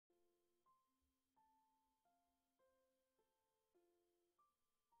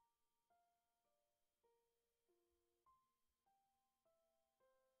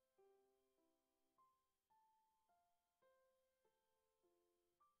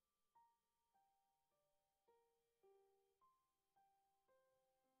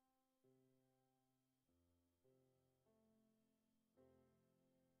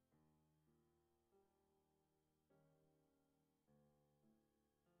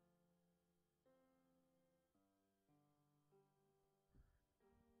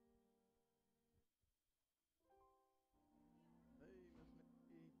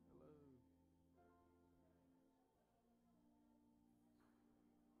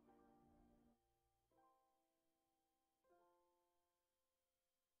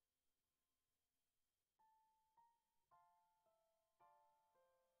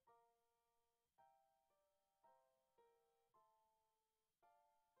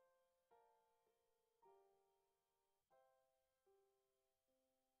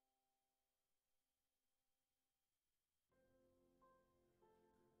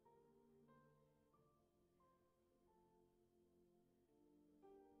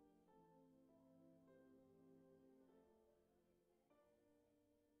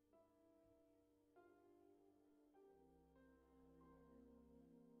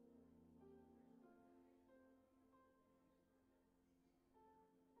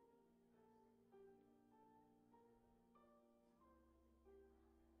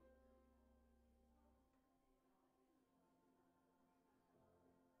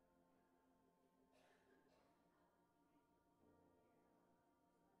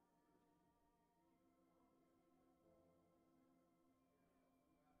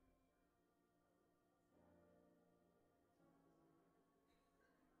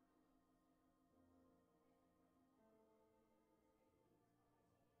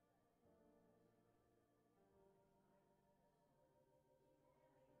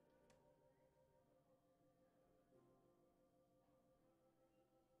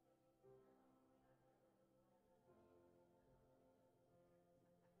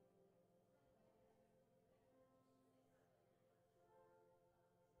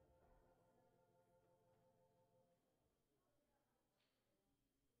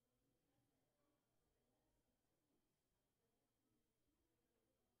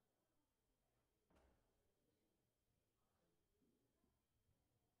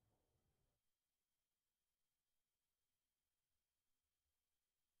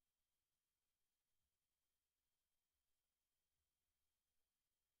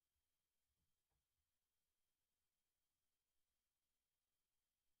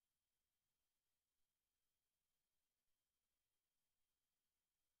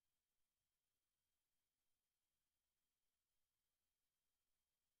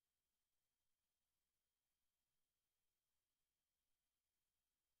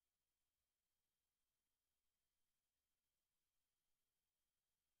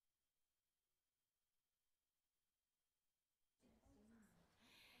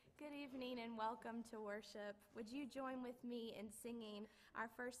Good evening and welcome to worship. Would you join with me in singing our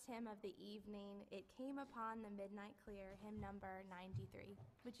first hymn of the evening, It Came Upon the Midnight Clear, hymn number 93.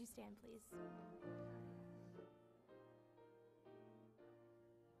 Would you stand, please?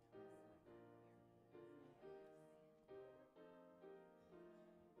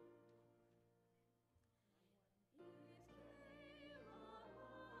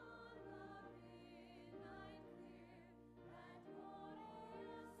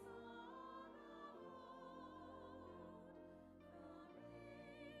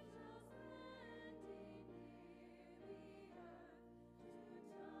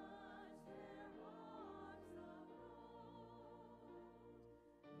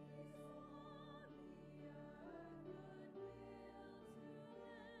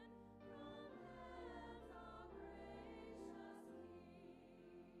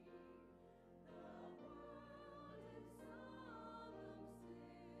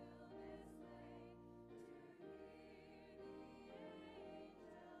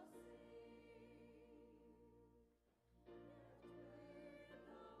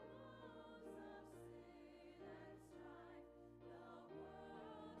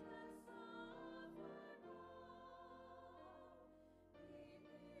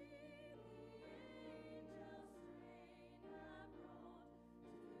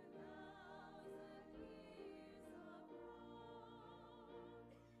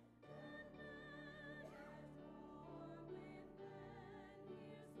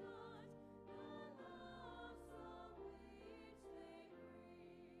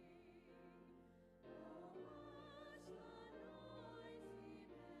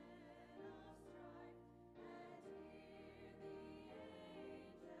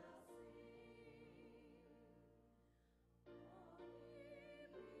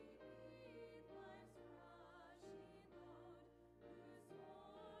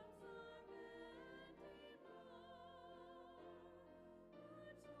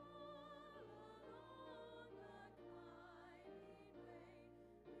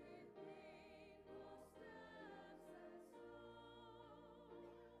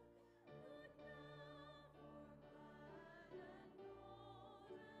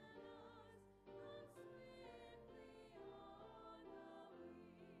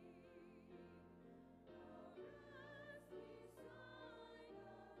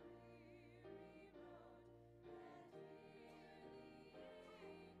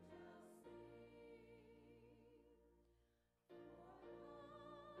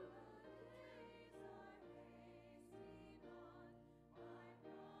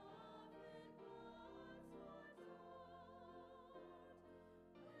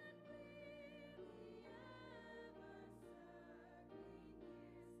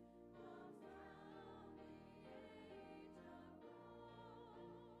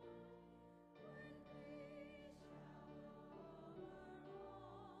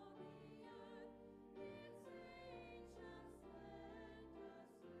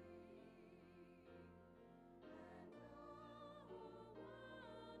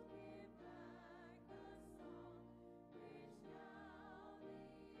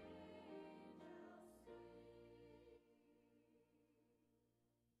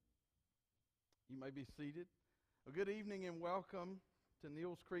 You may be seated. Well, good evening and welcome to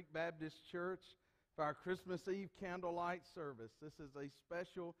Neill's Creek Baptist Church for our Christmas Eve candlelight service. This is a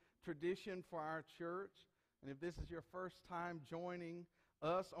special tradition for our church, and if this is your first time joining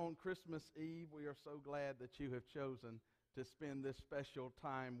us on Christmas Eve, we are so glad that you have chosen to spend this special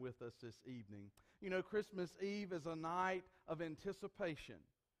time with us this evening. You know, Christmas Eve is a night of anticipation.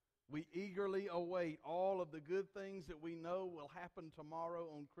 We eagerly await all of the good things that we know will happen tomorrow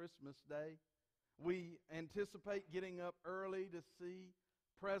on Christmas Day. We anticipate getting up early to see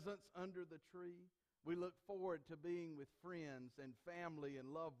presents under the tree. We look forward to being with friends and family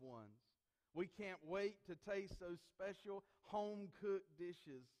and loved ones. We can't wait to taste those special home-cooked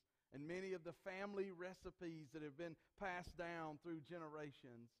dishes and many of the family recipes that have been passed down through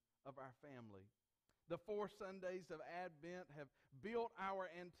generations of our family. The 4 Sundays of Advent have built our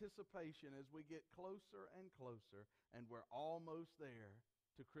anticipation as we get closer and closer, and we're almost there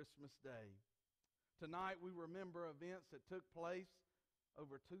to Christmas Day. Tonight we remember events that took place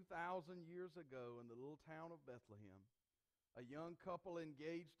over 2,000 years ago in the little town of Bethlehem. A young couple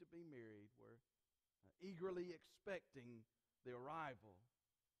engaged to be married were eagerly expecting the arrival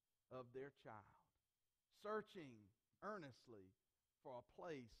of their child, searching earnestly for a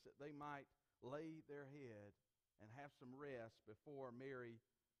place that they might lay their head and have some rest before Mary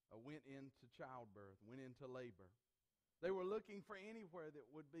went into childbirth, went into labor. They were looking for anywhere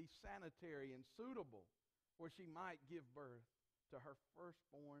that would be sanitary and suitable where she might give birth to her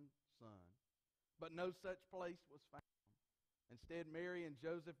firstborn son. But no such place was found. Instead, Mary and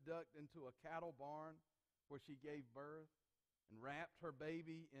Joseph ducked into a cattle barn where she gave birth and wrapped her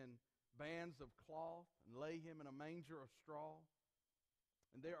baby in bands of cloth and lay him in a manger of straw.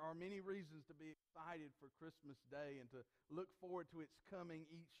 And there are many reasons to be excited for Christmas Day and to look forward to its coming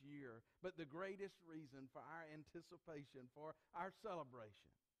each year. But the greatest reason for our anticipation, for our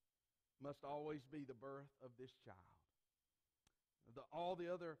celebration, must always be the birth of this child. All the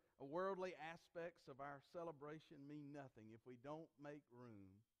other worldly aspects of our celebration mean nothing if we don't make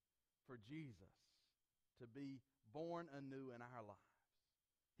room for Jesus to be born anew in our lives.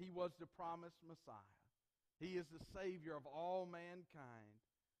 He was the promised Messiah. He is the Savior of all mankind,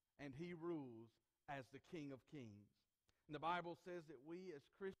 and He rules as the King of Kings. And the Bible says that we as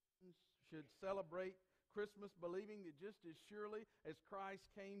Christians should celebrate Christmas believing that just as surely as Christ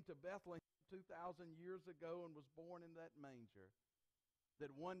came to Bethlehem 2,000 years ago and was born in that manger,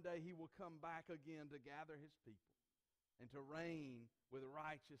 that one day He will come back again to gather His people and to reign with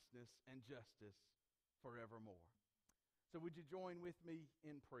righteousness and justice forevermore. So would you join with me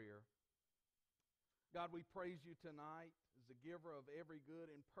in prayer? God, we praise You tonight as the giver of every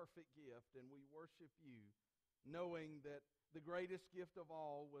good and perfect gift, and we worship You, knowing that the greatest gift of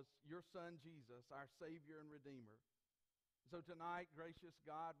all was Your Son Jesus, our Savior and Redeemer. So tonight, gracious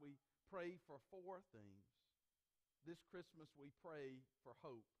God, we pray for four things. This Christmas we pray for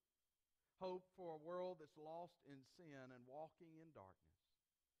hope. Hope for a world that's lost in sin and walking in darkness.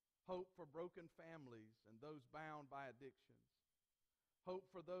 Hope for broken families and those bound by addictions. Hope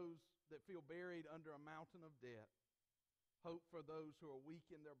for those that feel buried under a mountain of debt. Hope for those who are weak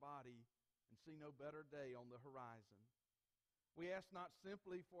in their body and see no better day on the horizon. We ask not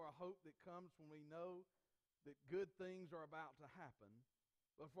simply for a hope that comes when we know that good things are about to happen,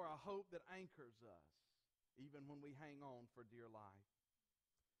 but for a hope that anchors us even when we hang on for dear life.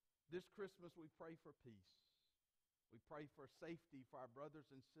 This Christmas we pray for peace. We pray for safety for our brothers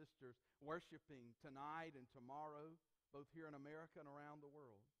and sisters worshiping tonight and tomorrow, both here in America and around the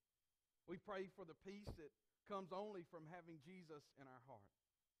world. We pray for the peace that comes only from having Jesus in our heart.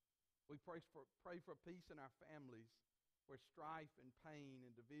 We pray for peace in our families where strife and pain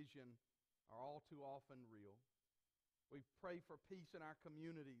and division are all too often real. We pray for peace in our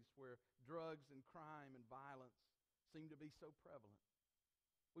communities where drugs and crime and violence seem to be so prevalent.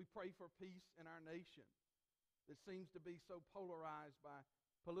 We pray for peace in our nation that seems to be so polarized by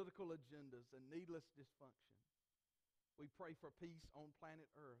political agendas and needless dysfunction. We pray for peace on planet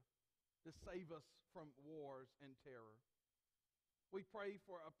Earth to save us from wars and terror. We pray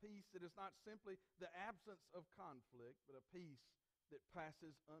for a peace that is not simply the absence of conflict, but a peace that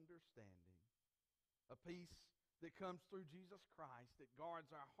passes understanding. A peace that comes through Jesus Christ that guards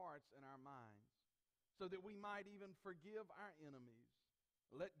our hearts and our minds so that we might even forgive our enemies,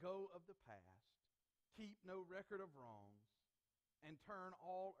 let go of the past, keep no record of wrongs, and turn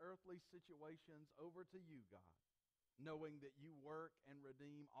all earthly situations over to You, God, knowing that You work and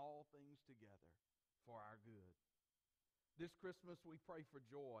redeem all things together for our good. This Christmas we pray for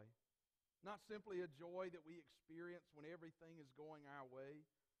joy, not simply a joy that we experience when everything is going our way,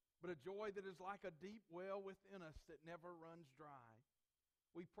 but a joy that is like a deep well within us that never runs dry.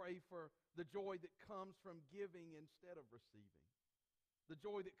 We pray for the joy that comes from giving instead of receiving. The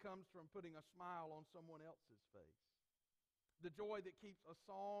joy that comes from putting a smile on someone else's face. The joy that keeps a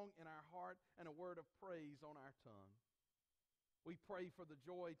song in our heart and a word of praise on our tongue. We pray for the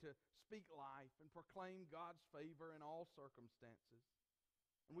joy to speak life and proclaim God's favor in all circumstances.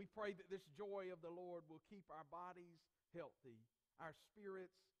 And we pray that this joy of the Lord will keep our bodies healthy, our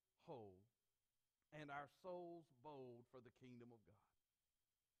spirits whole, and our souls bold for the kingdom of God.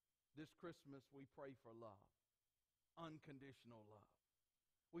 This Christmas we pray for love, unconditional love.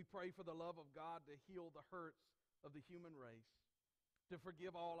 We pray for the love of God to heal the hurts of the human race, to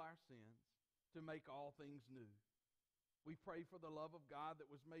forgive all our sins, to make all things new. We pray for the love of God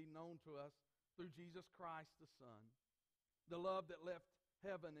that was made known to us through Jesus Christ the Son, the love that left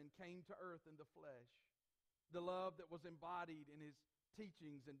heaven and came to earth in the flesh, the love that was embodied in His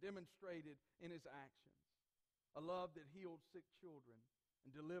teachings and demonstrated in His actions, a love that healed sick children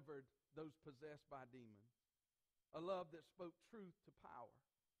and delivered those possessed by demons, a love that spoke truth to power,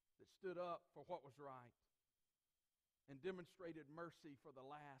 that stood up for what was right, and demonstrated mercy for the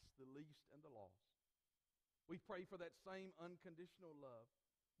last, the least, and the lost. We pray for that same unconditional love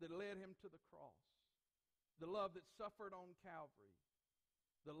that led Him to the cross, the love that suffered on Calvary,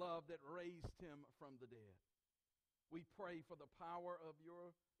 the love that raised Him from the dead. We pray for the power of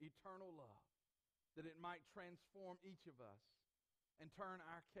Your eternal love, that it might transform each of us and turn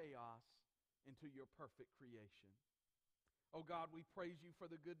our chaos into Your perfect creation. Oh God, we praise you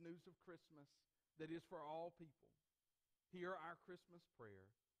for the good news of Christmas that is for all people. Hear our Christmas prayer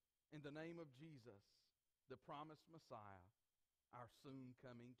in the name of Jesus, the promised Messiah, our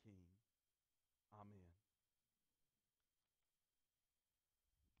soon-coming King. Amen.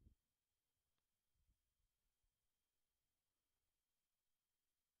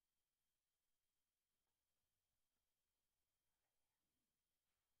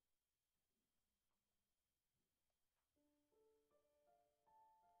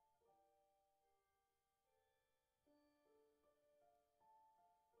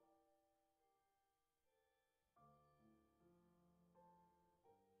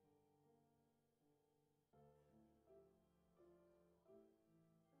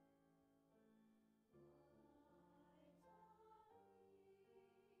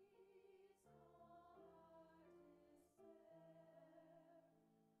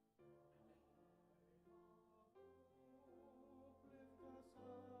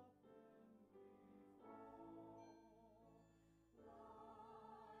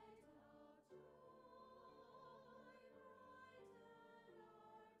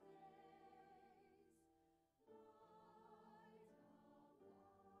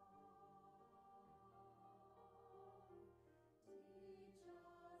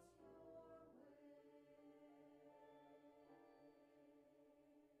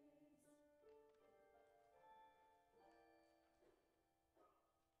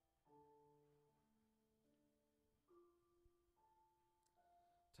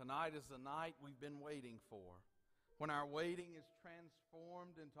 Tonight is the night we've been waiting for, when our waiting is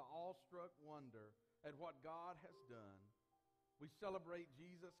transformed into awestruck wonder at what God has done. We celebrate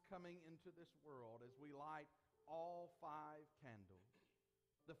Jesus coming into this world as we light all 5 candles.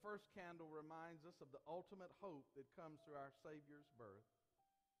 The first candle reminds us of the ultimate hope that comes through our Savior's birth.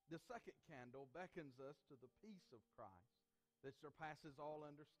 The second candle beckons us to the peace of Christ that surpasses all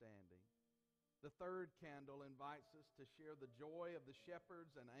understanding. The third candle invites us to share the joy of the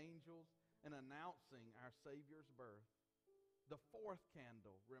shepherds and angels in announcing our Savior's birth. The fourth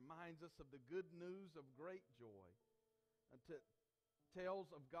candle reminds us of the good news of great joy and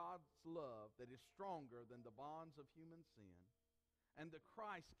tells of God's love that is stronger than the bonds of human sin. And the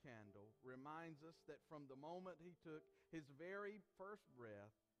Christ candle reminds us that from the moment he took his very first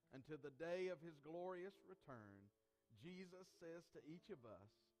breath until the day of his glorious return, Jesus says to each of us,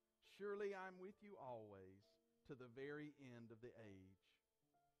 "Surely I'm with you always to the very end of the age."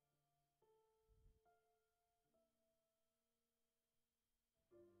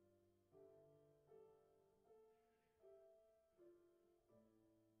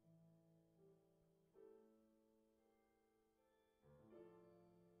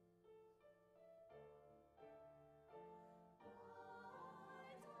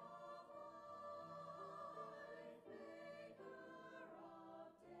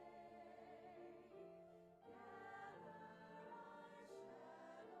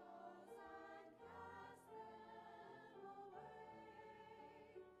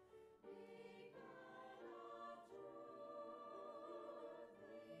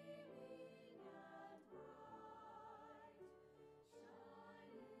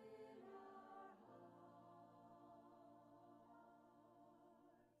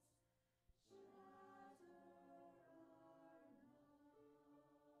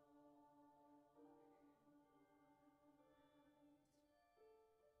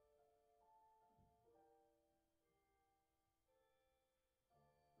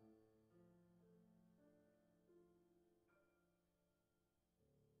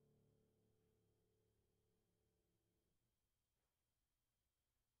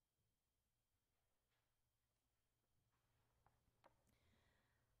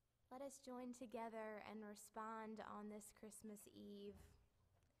 Let us join together and respond on this Christmas Eve.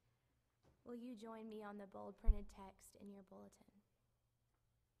 Will you join me on the bold printed text in your bulletin?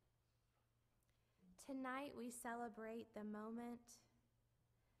 Tonight we celebrate the moment,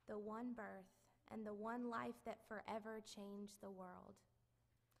 the one birth, and the one life that forever changed the world.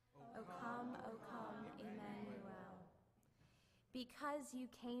 O come, Emmanuel. Because you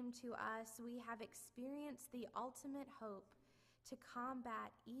came to us, we have experienced the ultimate hope to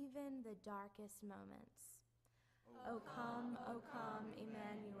combat even the darkest moments. O come,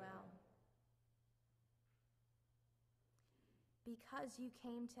 Emmanuel. Because you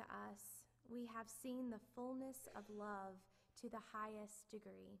came to us, we have seen the fullness of love to the highest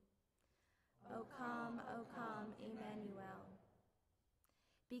degree. O come, Emmanuel.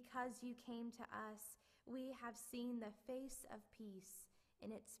 Because you came to us, we have seen the face of peace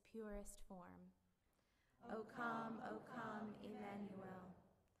in its purest form. O come, Emmanuel.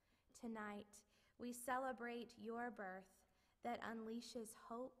 Tonight, we celebrate your birth that unleashes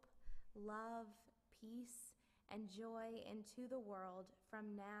hope, love, peace, and joy into the world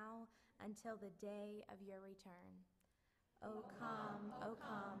from now until the day of your return. O come,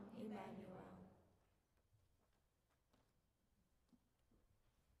 Emmanuel.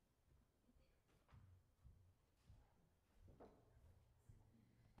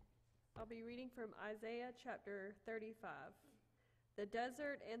 I'll be reading from Isaiah chapter 35. The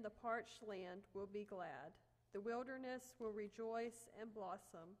desert and the parched land will be glad. The wilderness will rejoice and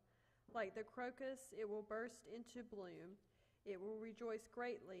blossom. Like the crocus, it will burst into bloom. It will rejoice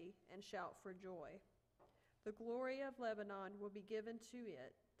greatly and shout for joy. The glory of Lebanon will be given to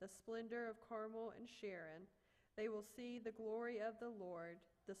it, the splendor of Carmel and Sharon. They will see the glory of the Lord,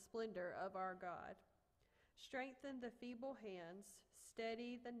 the splendor of our God. Strengthen the feeble hands,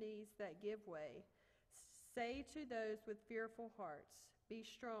 steady the knees that give way. Say to those with fearful hearts, be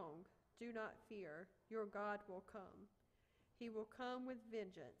strong, do not fear, your God will come. He will come with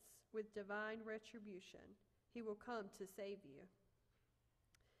vengeance, with divine retribution. He will come to save you.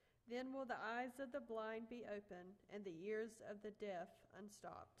 Then will the eyes of the blind be opened, and the ears of the deaf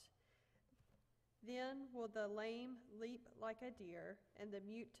unstopped. Then will the lame leap like a deer, and the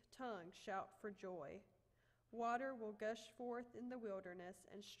mute tongue shout for joy. Water will gush forth in the wilderness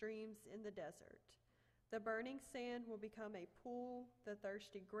and streams in the desert. The burning sand will become a pool, the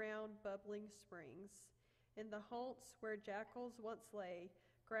thirsty ground bubbling springs. In the haunts where jackals once lay,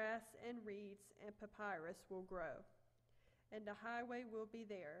 grass and reeds and papyrus will grow. And a highway will be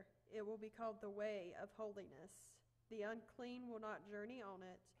there. It will be called the way of holiness. The unclean will not journey on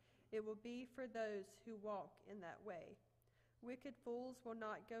it. It will be for those who walk in that way. Wicked fools will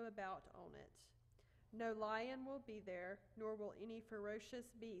not go about on it. No lion will be there, nor will any ferocious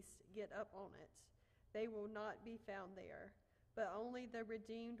beast get up on it. They will not be found there, but only the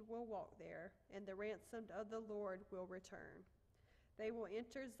redeemed will walk there, and the ransomed of the Lord will return. They will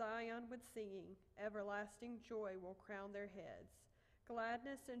enter Zion with singing. Everlasting joy will crown their heads.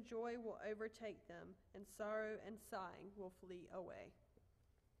 Gladness and joy will overtake them, and sorrow and sighing will flee away.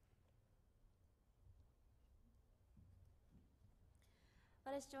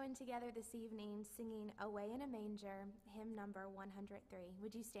 Let us join together this evening singing Away in a Manger, hymn number 103.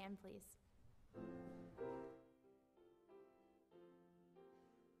 Would you stand, please?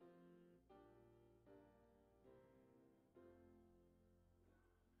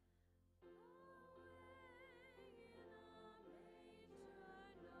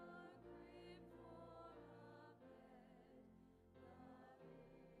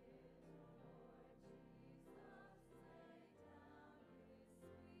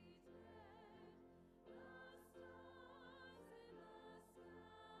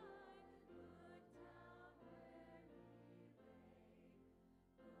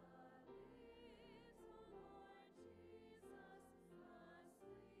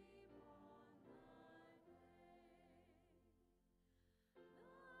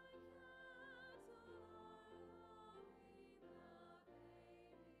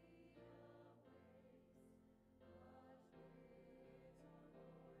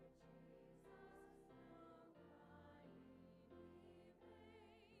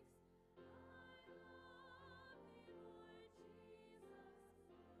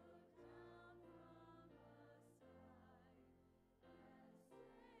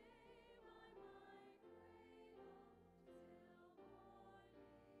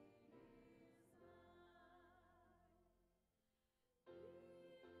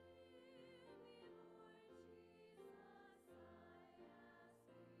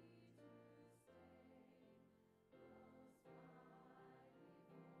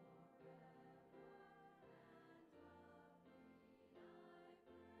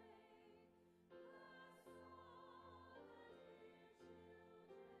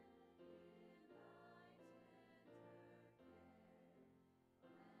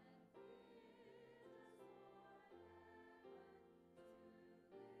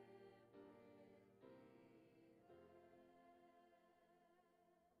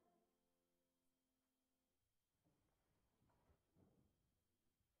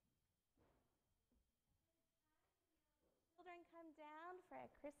 Children, come down for a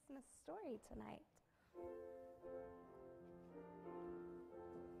Christmas story tonight.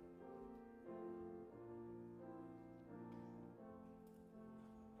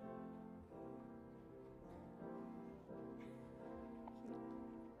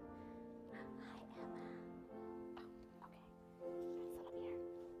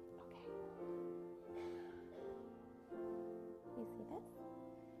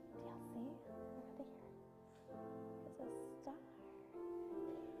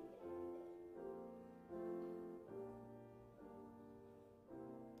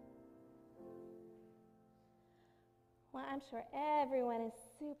 Well, I'm sure everyone is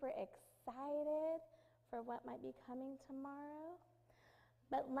super excited for what might be coming tomorrow.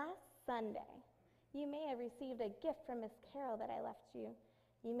 But last Sunday, you may have received a gift from Miss Carol that I left you.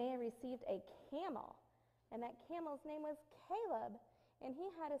 You may have received a camel, and that camel's name was Caleb, and he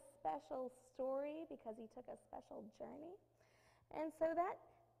had a special story because he took a special journey. And so that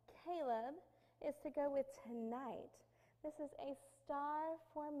Caleb is to go with tonight. This is a star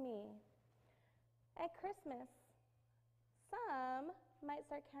for me. At Christmas, some might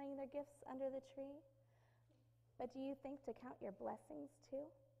start counting their gifts under the tree, but do you think to count your blessings too?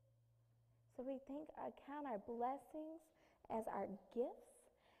 So we count our blessings as our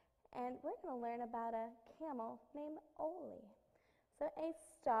gifts, and we're going to learn about a camel named Oli. So a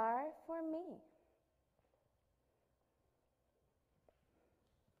star for me.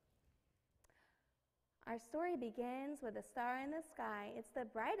 Our story begins with a star in the sky. It's the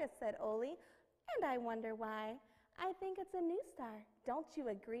brightest, said Oli, and I wonder why. I think it's a new star. Don't you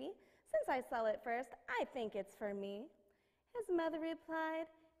agree? Since I saw it first, I think it's for me. His mother replied,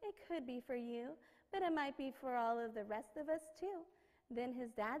 it could be for you, but it might be for all of the rest of us too. Then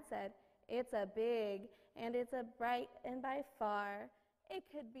his dad said, it's a big, and it's a bright, and by far, it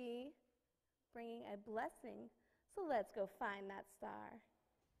could be bringing a blessing. So let's go find that star.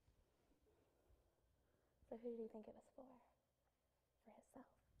 So who do you think it was for? For himself.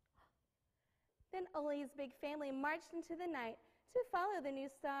 Then Oli's big family marched into the night to follow the new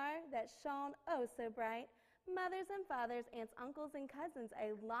star that shone oh so bright. Mothers and fathers, aunts, uncles, and cousins,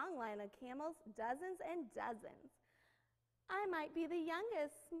 a long line of camels, dozens and dozens. I might be the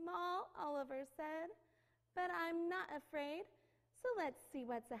youngest, small Oliver said, but I'm not afraid, so let's see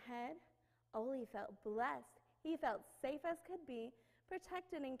what's ahead. Oli felt blessed. He felt safe as could be,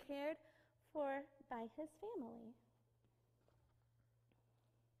 protected and cared for by his family.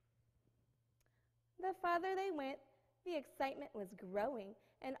 The farther they went, the excitement was growing,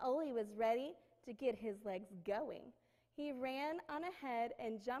 and Oli was ready to get his legs going. He ran on ahead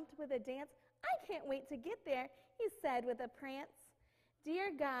and jumped with a dance. I can't wait to get there, he said with a prance.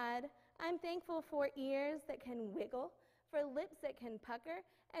 Dear God, I'm thankful for ears that can wiggle, for lips that can pucker,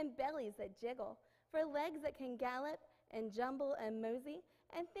 and bellies that jiggle, for legs that can gallop and jumble and mosey,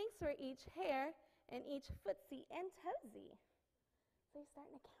 and thanks for each hair and each footsie and toesy. So he's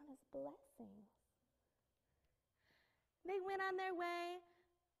starting to count his blessings. They went on their way.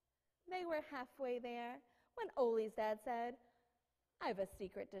 They were halfway there when Oli's dad said, I've a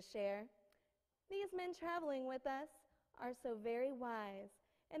secret to share. These men traveling with us are so very wise,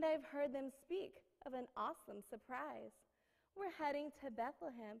 and I've heard them speak of an awesome surprise. We're heading to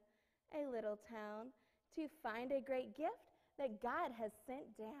Bethlehem, a little town, to find a great gift that God has sent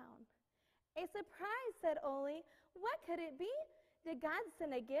down. A surprise, said Oli. What could it be? Did God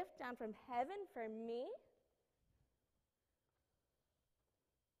send a gift down from heaven for me?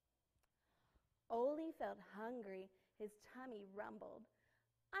 Oli felt hungry. His tummy rumbled.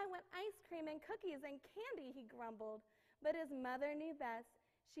 I want ice cream and cookies and candy, he grumbled. But his mother knew best.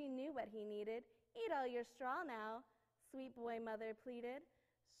 She knew what he needed. Eat all your straw now, sweet boy mother pleaded.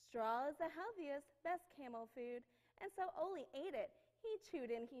 Straw is the healthiest, best camel food. And so Oli ate it. He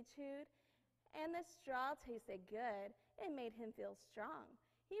chewed and he chewed. And the straw tasted good. It made him feel strong.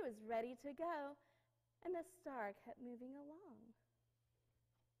 He was ready to go. And the star kept moving along.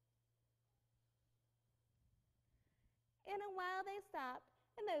 In a while they stopped,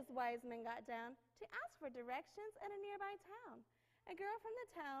 and those wise men got down to ask for directions at a nearby town. A girl from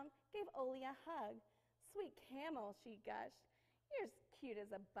the town gave Oli a hug. Sweet camel, she gushed. You're as cute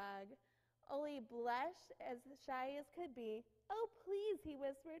as a bug. Oli blushed as shy as could be. Oh, please, he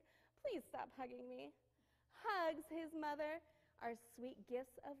whispered. Please stop hugging me. Hugs, his mother, are sweet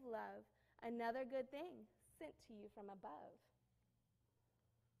gifts of love. Another good thing sent to you from above.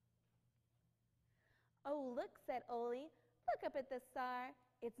 Oh, look, said Oli. Look up at the star.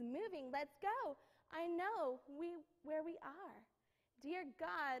 It's moving. Let's go. I know where we are. Dear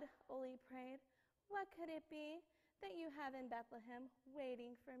God, Oli prayed, what could it be that you have in Bethlehem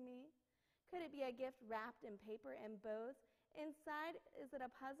waiting for me? Could it be a gift wrapped in paper and bows? Inside, is it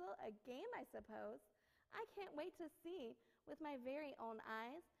a puzzle, a game, I suppose? I can't wait to see with my very own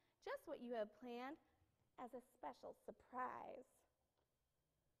eyes just what you have planned as a special surprise.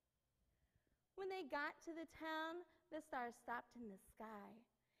 When they got to the town, the star stopped in the sky.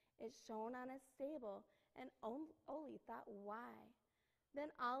 It shone on a stable, and Oli thought, why? Then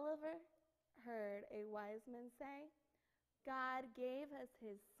Oliver heard a wise man say, God gave us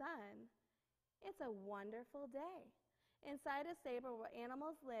his son. It's a wonderful day. Inside a stable where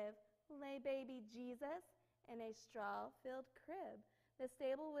animals live lay baby Jesus in a straw-filled crib. The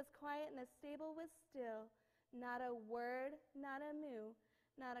stable was quiet and the stable was still. Not a word, not a moo,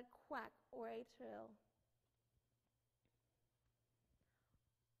 not a quack or a trill.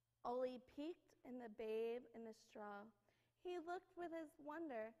 Ole peeked in the babe in the straw. He looked with his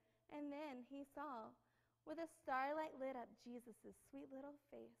wonder, and then he saw, with a starlight lit up Jesus' sweet little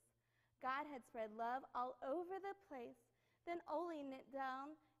face. God had spread love all over the place. Then Ole knit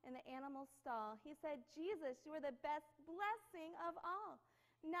down in the animal's stall. He said, Jesus, you are the best blessing of all.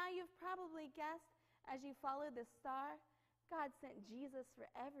 Now you've probably guessed, as you followed the star, God sent Jesus for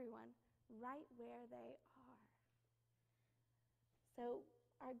everyone right where they are. So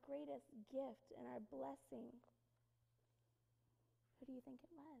our greatest gift and our blessing, who do you think it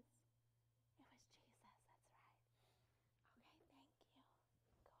was? It was Jesus, that's right. Okay, thank you.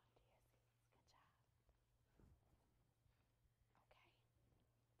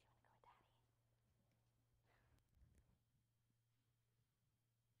 Go on to your seats.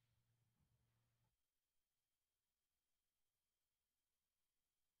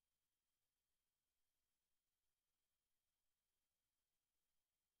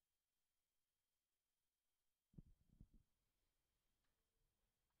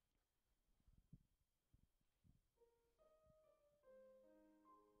 Good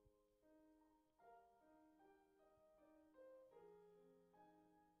job. Okay. Do you want to go with Daddy?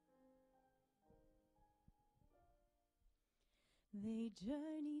 They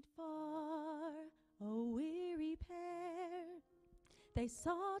journeyed far, a weary pair. They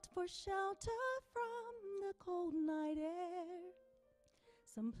sought for shelter from the cold night air,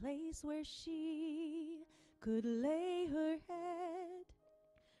 some place where she could lay her head,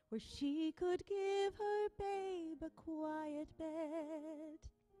 where she could give her babe a quiet bed.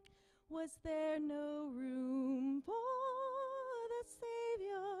 Was there no room for the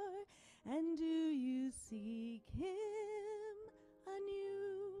Savior, and do you seek him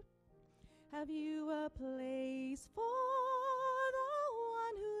anew? Have you a place for the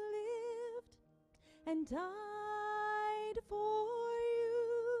one who lived and died for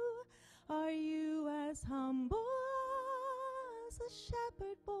you? Are you as humble as a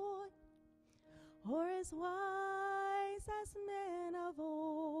shepherd boy, or as wise as men of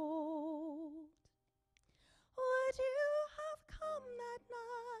old? Would you have come that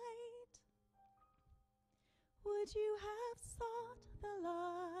night? Would you have sought the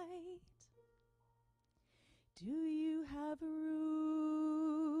light? Do you have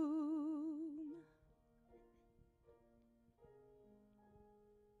room?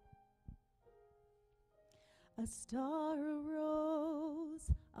 A star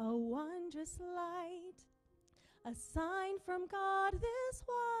arose, a wondrous light, a sign from God, this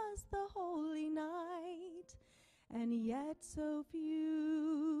was the holy night. And yet so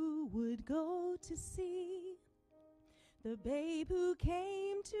few would go to see the babe who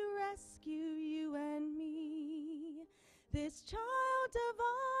came to rescue you and me. This child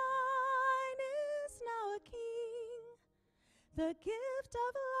divine is now a king, the gift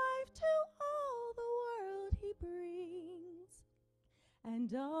of life to all the world he brings,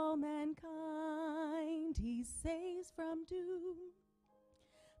 and all mankind he saves from doom.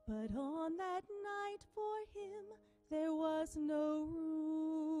 But on that night for him there was no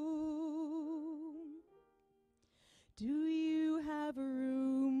room. Do you have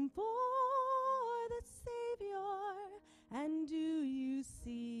room for the Savior, and do you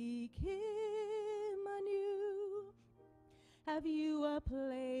seek him anew? Have you a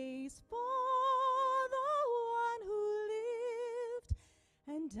place for the one who lived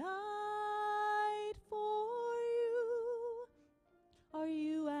and died for you? Are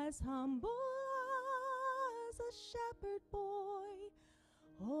you as humble as a shepherd boy,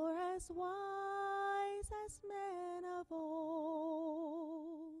 or as wise as men of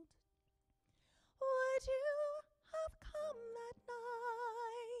old? Would you have come that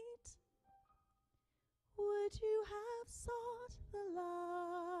night? Would you have sought the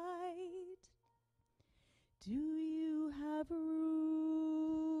light? Do you have room?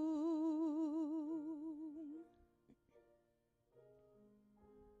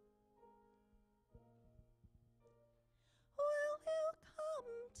 Will you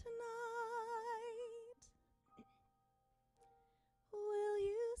come tonight?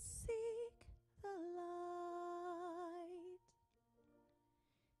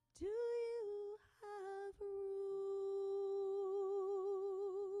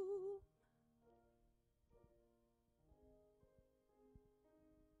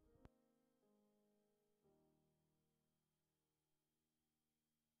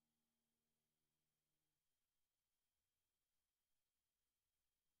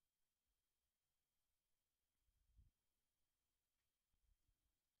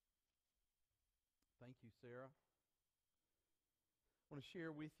 Thank you, Sarah. I want to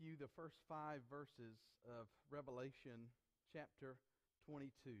share with you the first 5 verses of Revelation chapter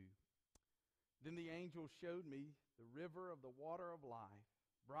 22. Then the angel showed me the river of the water of life,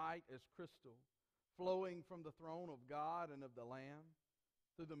 bright as crystal, flowing from the throne of God and of the Lamb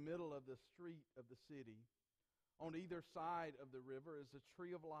through the middle of the street of the city. On either side of the river is a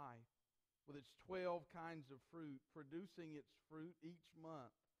tree of life, with its 12 kinds of fruit, producing its fruit each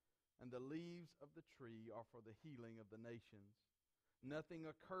month, and the leaves of the tree are for the healing of the nations. Nothing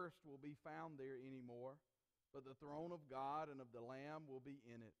accursed will be found there anymore, but the throne of God and of the Lamb will be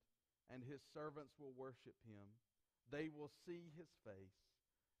in it, and his servants will worship him. They will see his face,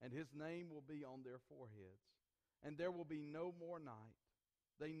 and his name will be on their foreheads. And there will be no more night.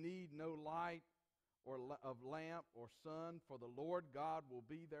 They need no light of lamp or sun, for the Lord God will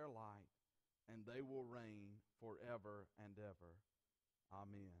be their light, and they will reign forever and ever.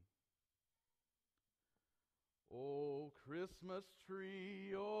 Amen. Oh, Christmas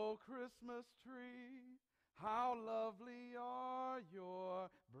tree, how lovely are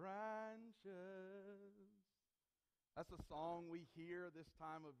your branches. That's a song we hear this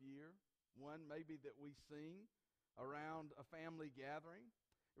time of year, one maybe that we sing around a family gathering.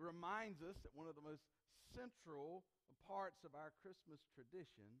 It reminds us that one of the most central parts of our Christmas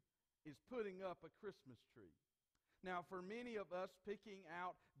tradition is putting up a Christmas tree. Now, for many of us, picking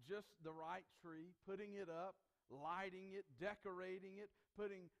out just the right tree, putting it up, lighting it, decorating it,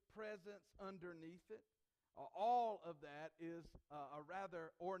 putting presents underneath it, all of that is a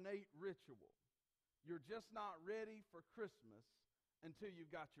rather ornate ritual. You're just not ready for Christmas until you've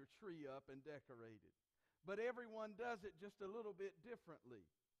got your tree up and decorated. But everyone does it just a little bit differently.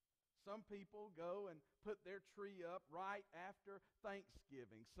 Some people go and put their tree up right after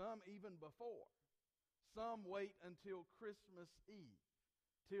Thanksgiving, some even before. Some wait until Christmas Eve,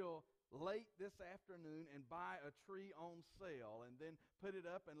 till late this afternoon, and buy a tree on sale and then put it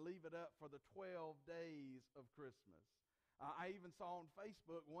up and leave it up for the 12 days of Christmas. I even saw on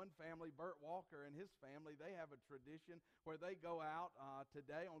Facebook one family, Bert Walker and his family, they have a tradition where they go out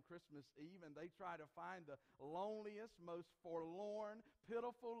today on Christmas Eve and they try to find the loneliest, most forlorn,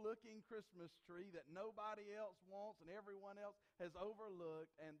 pitiful-looking Christmas tree that nobody else wants and everyone else has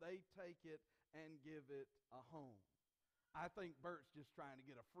overlooked, and they take it and give it a home. I think Bert's just trying to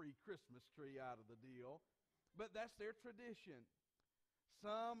get a free Christmas tree out of the deal, but that's their tradition.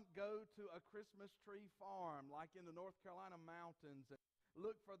 Some go to a Christmas tree farm, like in the North Carolina mountains, and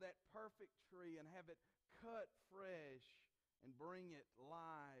look for that perfect tree and have it cut fresh and bring it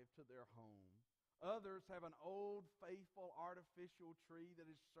live to their home. Others have an old, faithful, artificial tree that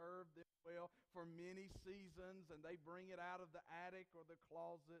has served them well for many seasons, and they bring it out of the attic or the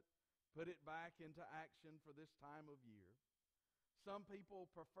closet, put it back into action for this time of year. Some people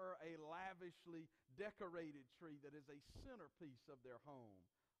prefer a lavishly decorated tree that is a centerpiece of their home.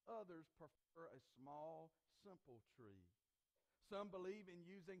 Others prefer a small, simple tree. Some believe in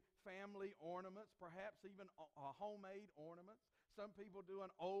using family ornaments, perhaps even homemade ornaments. Some people do an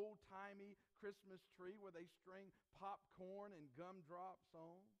old-timey Christmas tree where they string popcorn and gumdrops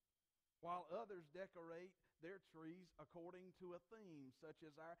on, while others decorate their trees according to a theme, such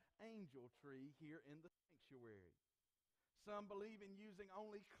as our angel tree here in the sanctuary. Some believe in using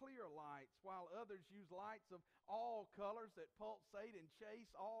only clear lights, while others use lights of all colors that pulsate and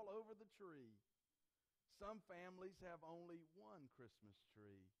chase all over the tree. Some families have only one Christmas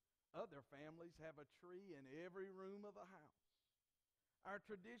tree. Other families have a tree in every room of the house. Our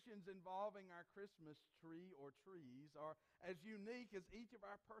traditions involving our Christmas tree or trees are as unique as each of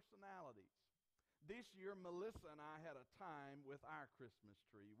our personalities. This year, Melissa and I had a time with our Christmas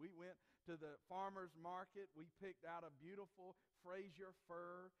tree. We went to the farmer's market. We picked out a beautiful Fraser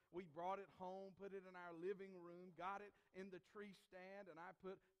fir. We brought it home, put it in our living room, got it in the tree stand, and I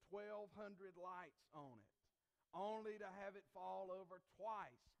put 1,200 lights on it, only to have it fall over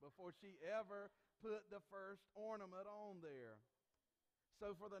twice before she ever put the first ornament on there.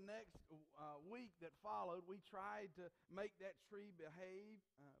 So for the next week that followed, we tried to make that tree behave,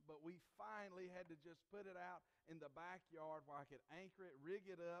 but we finally had to just put it out in the backyard where I could anchor it, rig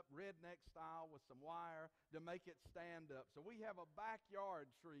it up, redneck style with some wire to make it stand up. So we have a backyard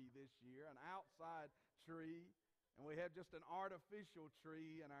tree this year, an outside tree, and we have just an artificial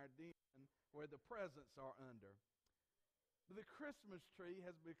tree in our den where the presents are under. The Christmas tree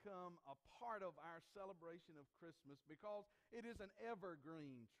has become a part of our celebration of Christmas because it is an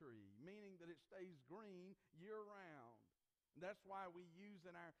evergreen tree, meaning that it stays green year-round. And that's why we use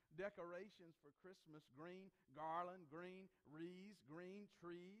in our decorations for Christmas green garland, green wreaths, green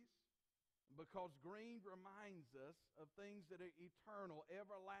trees, because green reminds us of things that are eternal,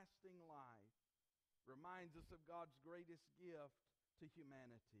 everlasting life. reminds us of God's greatest gift to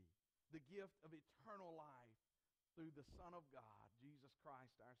humanity, the gift of eternal life through the Son of God, Jesus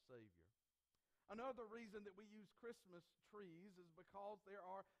Christ our Savior. Another reason that we use Christmas trees is because there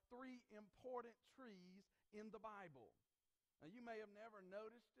are 3 important trees in the Bible. Now, you may have never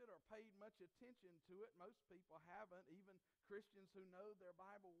noticed it or paid much attention to it. Most people haven't, even Christians who know their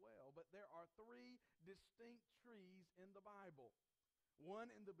Bible well. But there are 3 distinct trees in the Bible.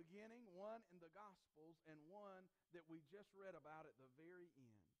 One in the beginning, one in the Gospels, and one that we just read about at the very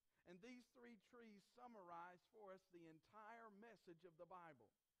end. And these 3 trees summarize for us the entire message of the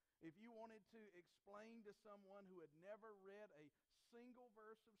Bible. If you wanted to explain to someone who had never read a single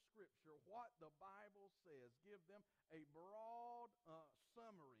verse of Scripture what the Bible says, give them a broad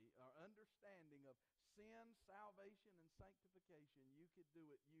summary or understanding of sin, salvation, and sanctification, you could do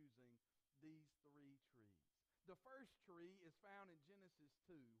it using these 3 trees. The first tree is found in Genesis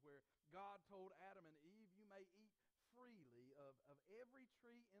 2, where God told Adam and Eve, you may eat freely of every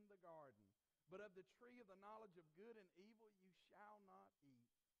tree in the garden, but of the tree of the knowledge of good and evil you shall not eat.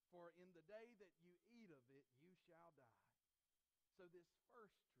 For in the day that you eat of it, you shall die. So this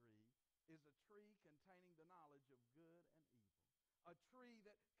first tree is a tree containing the knowledge of good and evil. A tree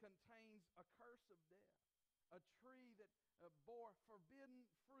that contains a curse of death. A tree that bore forbidden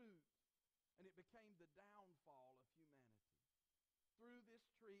fruit, and it became the downfall of humanity. Through this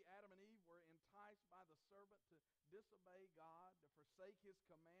tree, Adam and Eve were enticed by the serpent to disobey God, to forsake his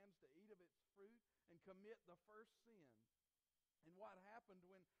commands, to eat of its fruit, and commit the first sin. And what happened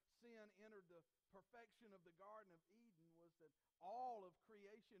when sin entered the perfection of the Garden of Eden was that all of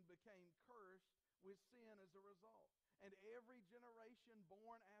creation became cursed with sin as a result. And every generation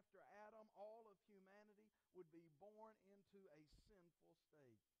born after Adam, all of humanity, would be born into a sinful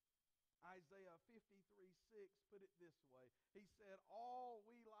state. Isaiah 53:6 put it this way. He said, all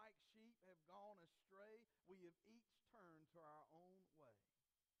we like sheep have gone astray. We have each turned to our own way.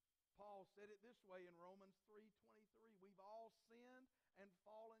 Paul said it this way in Romans 3:23. We've all sinned and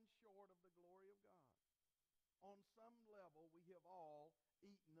fallen short of the glory of God. On some level, we have all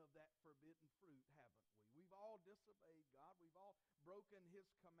eaten of that forbidden fruit, haven't we? We've all disobeyed God. We've all broken his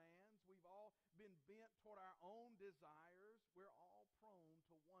commands. We've all been bent toward our own desires. We're all prone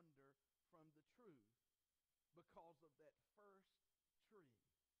to wander from the truth because of that first tree.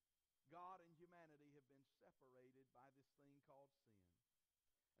 God and humanity have been separated by this thing called sin.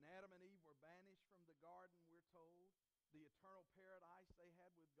 And Adam and Eve were banished from the garden, we're told. The eternal paradise they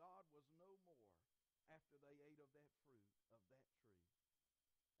had with God was no more after they ate of that fruit, of that tree.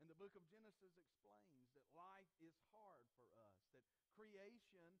 And the book of Genesis explains that life is hard for us, that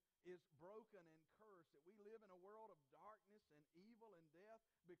creation is broken and cursed, that we live in a world of darkness and evil and death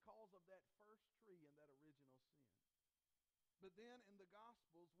because of that first tree and that original sin. But then in the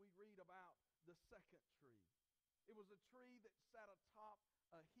Gospels, we read about the second tree. It was a tree that sat atop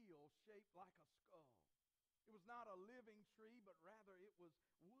a hill shaped like a skull. It was not a living tree, but rather it was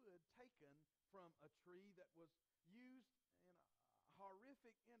wood taken from a tree that was used in a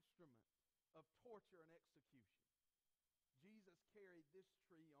horrific instrument of torture and execution. Jesus carried this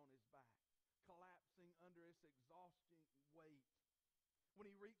tree on his back, collapsing under its exhausting weight. When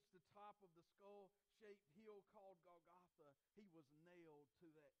he reached the top of the skull-shaped hill called Golgotha, he was nailed to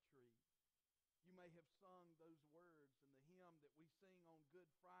that tree. You may have sung those words in the hymn that we sing on Good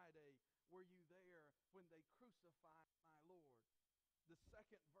Friday, "Were you there when they crucified my Lord?" The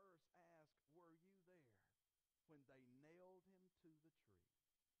second verse asks, "Were you there when they nailed him to the tree?"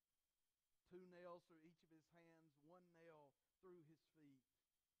 2 nails through each of his hands, 1 nail through his feet.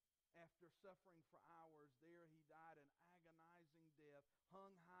 After suffering for hours, there he died an agonizing death,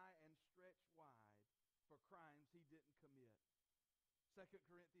 hung high and stretched wide for crimes he didn't commit. 2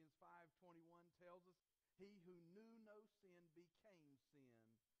 Corinthians 5:21 tells us, he who knew no sin became sin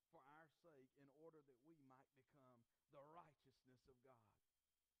for our sake in order that we might become the righteousness of God.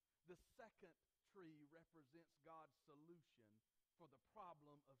 The second tree represents God's solution for the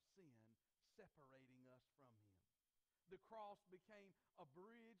problem of sin separating us from him. The cross became a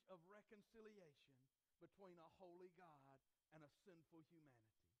bridge of reconciliation between a holy God and a sinful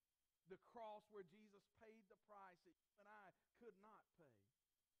humanity. The cross where Jesus paid the price that you and I could not pay.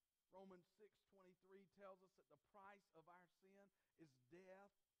 Romans 6:23 tells us that the price of our sin is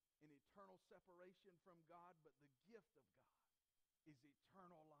death and eternal separation from God, but the gift of God is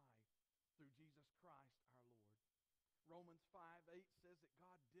eternal life through Jesus Christ our Lord. Romans 5:8 says that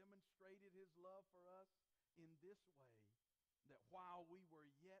God demonstrated his love for us in this way, that while we were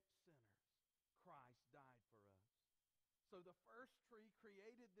yet sinners, Christ died for us. So the first tree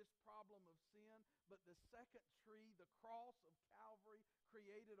created this problem of sin, but the second tree, the cross of Calvary,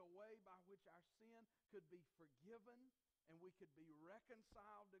 created created a way by which our sin could be forgiven and we could be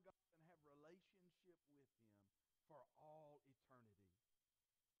reconciled to God and have relationship with Him for all eternity.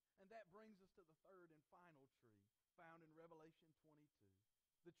 And that brings us to the third and final tree found in Revelation 22.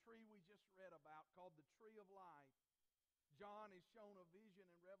 The tree we just read about, called the tree of life. John is shown a vision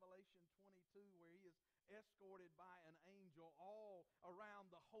in Revelation 22 where he is escorted by an angel all around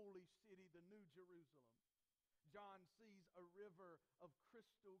the holy city, the New Jerusalem. John sees a river of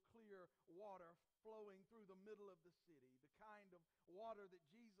crystal clear water flowing through the middle of the city, the kind of water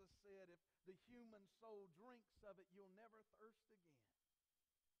that Jesus said, if the human soul drinks of it, you'll never thirst again.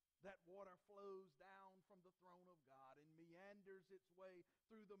 That water flows down from the throne of God and meanders its way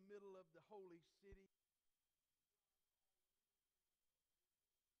through the middle of the holy city.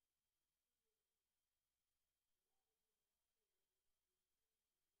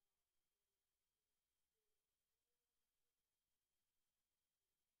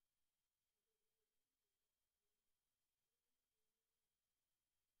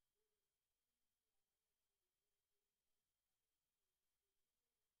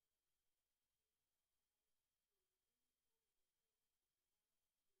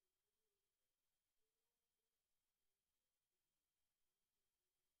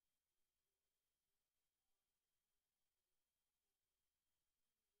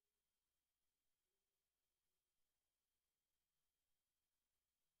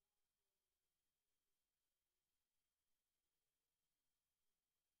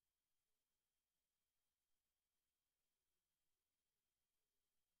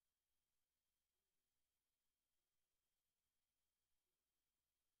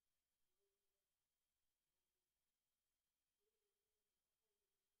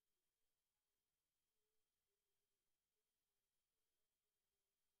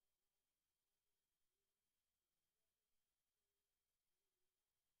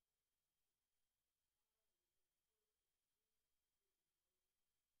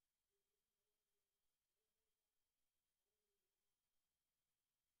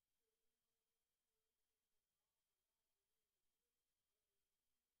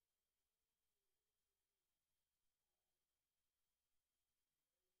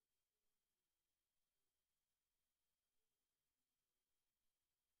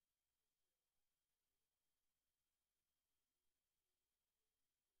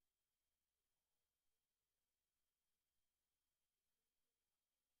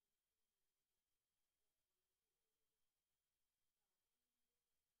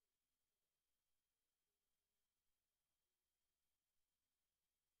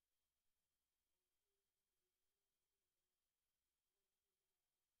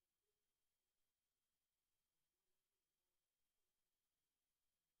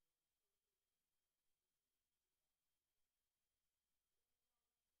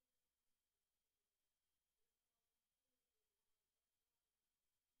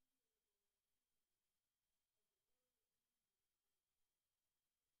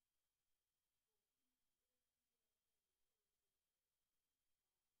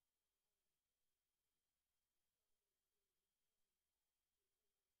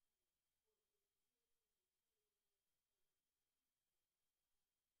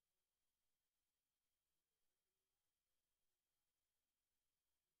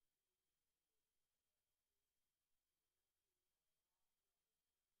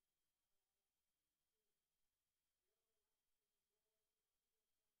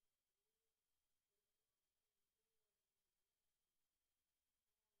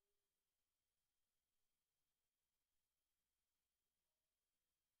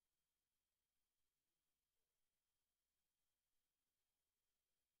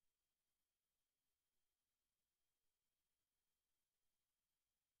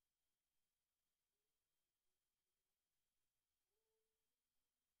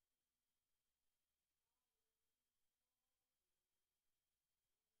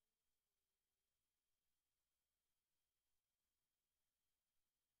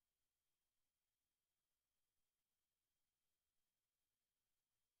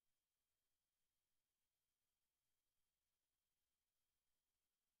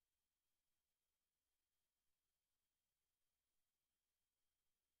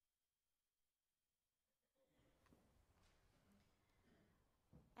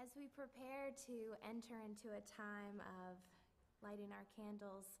 As we prepare to enter into a time of lighting our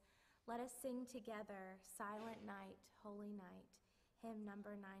candles, let us sing together Silent Night, Holy Night, hymn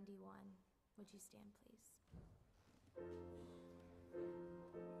number 91. Would you stand, please?